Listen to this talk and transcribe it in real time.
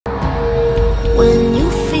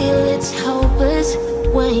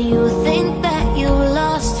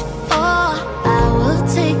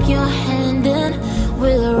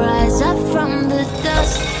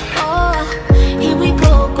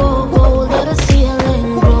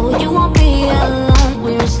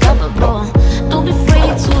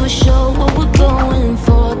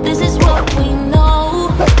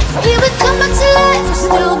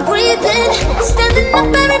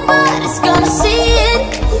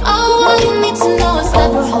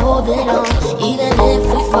holding on. Even if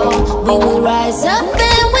we fall, we will rise up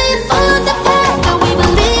and we follow the path that we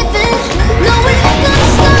believe in. No, we're not gonna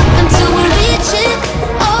stop until we reach it.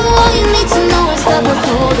 Oh, all you need to know is that we're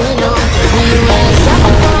holding on. We rise up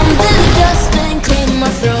from the dust and clear my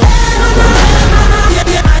throat.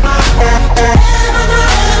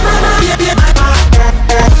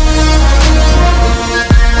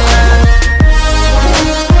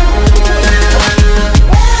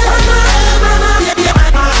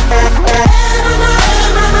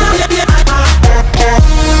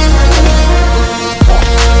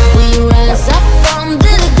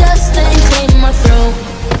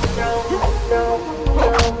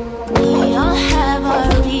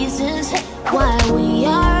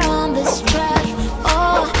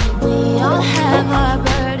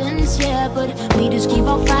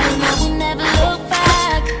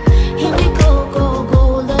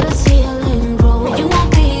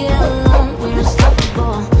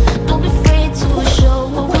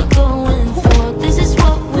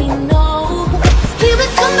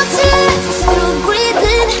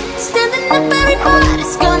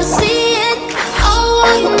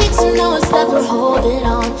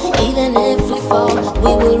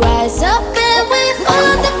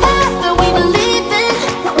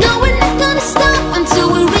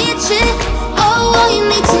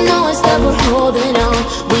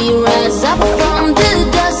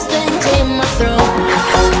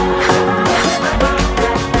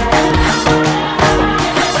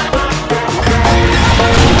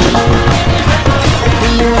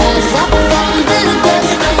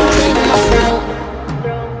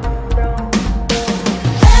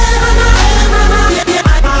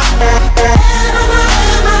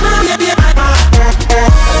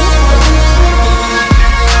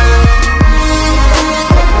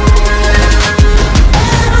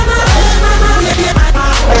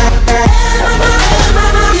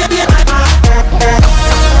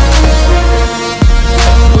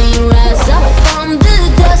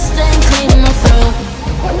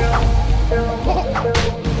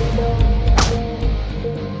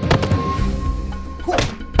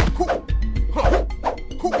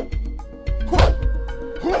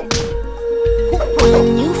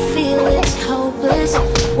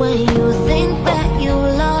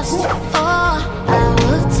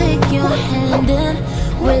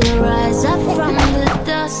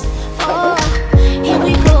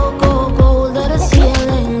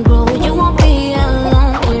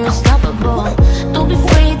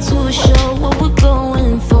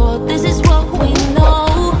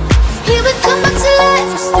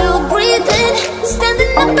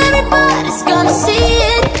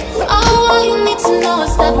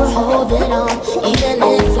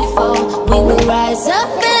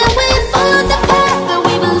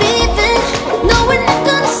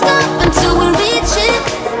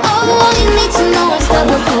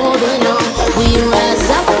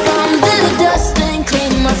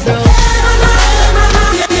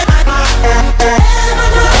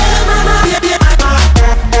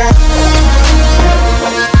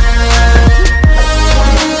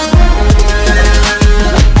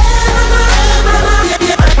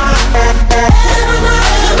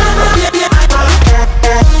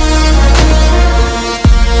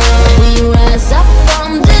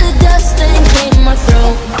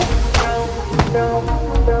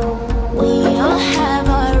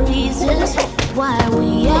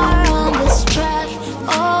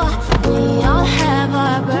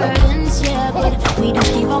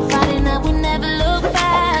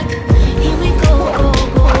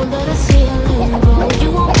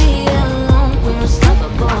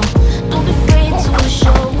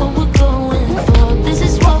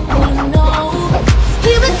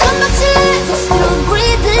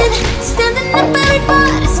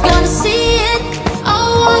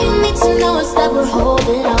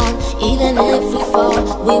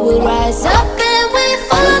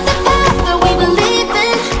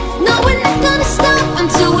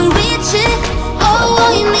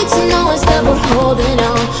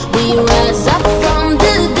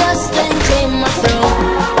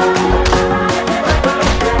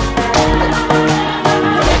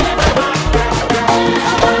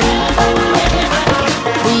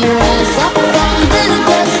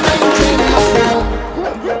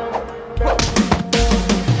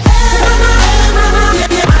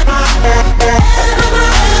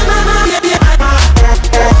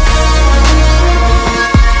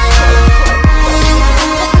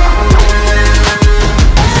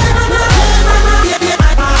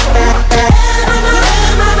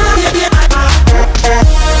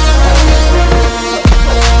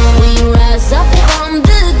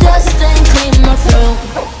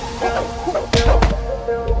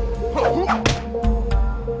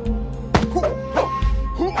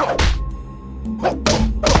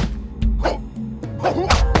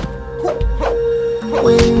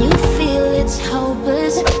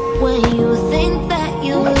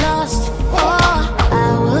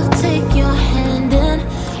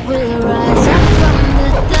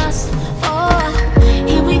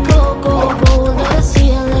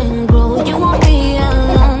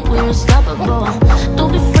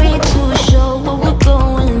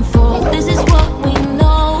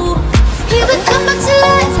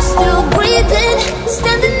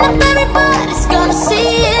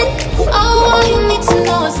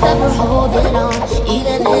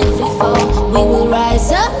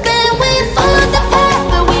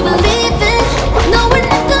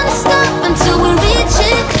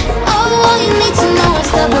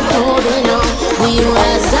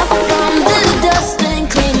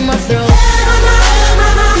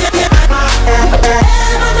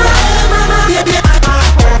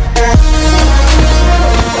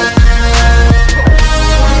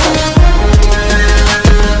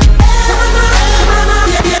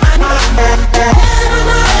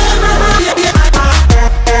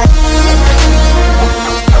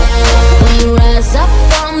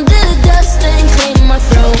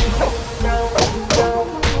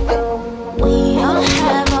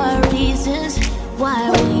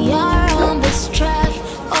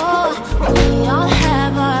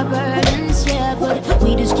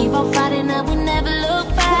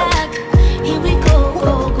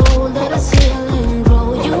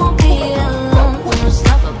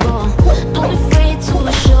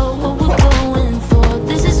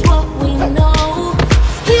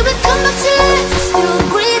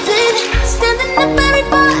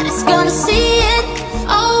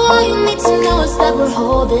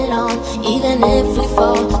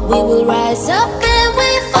 rise up and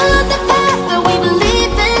we follow the path that we believe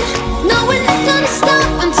in. No, we're not gonna stop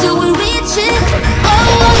until we reach it.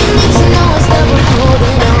 Oh, all you need to know is that we're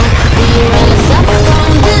holding on. We rise up from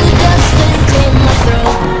the dust and clear my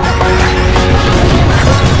throat.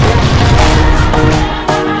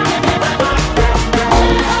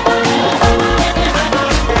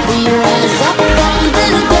 We rise up from the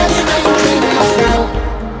dust and clear my throat.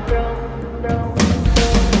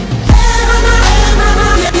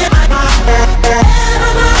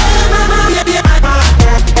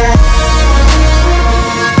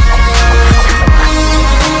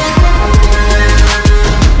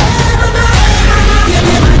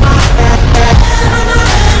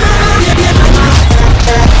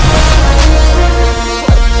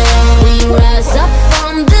 We rise up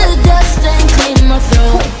from the dust and clear my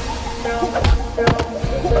throat.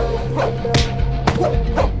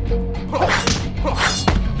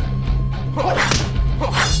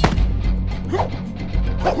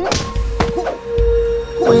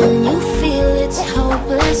 When you feel it's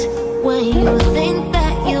hopeless, when you think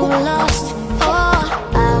that you lost,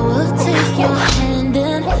 oh, I will take your hand.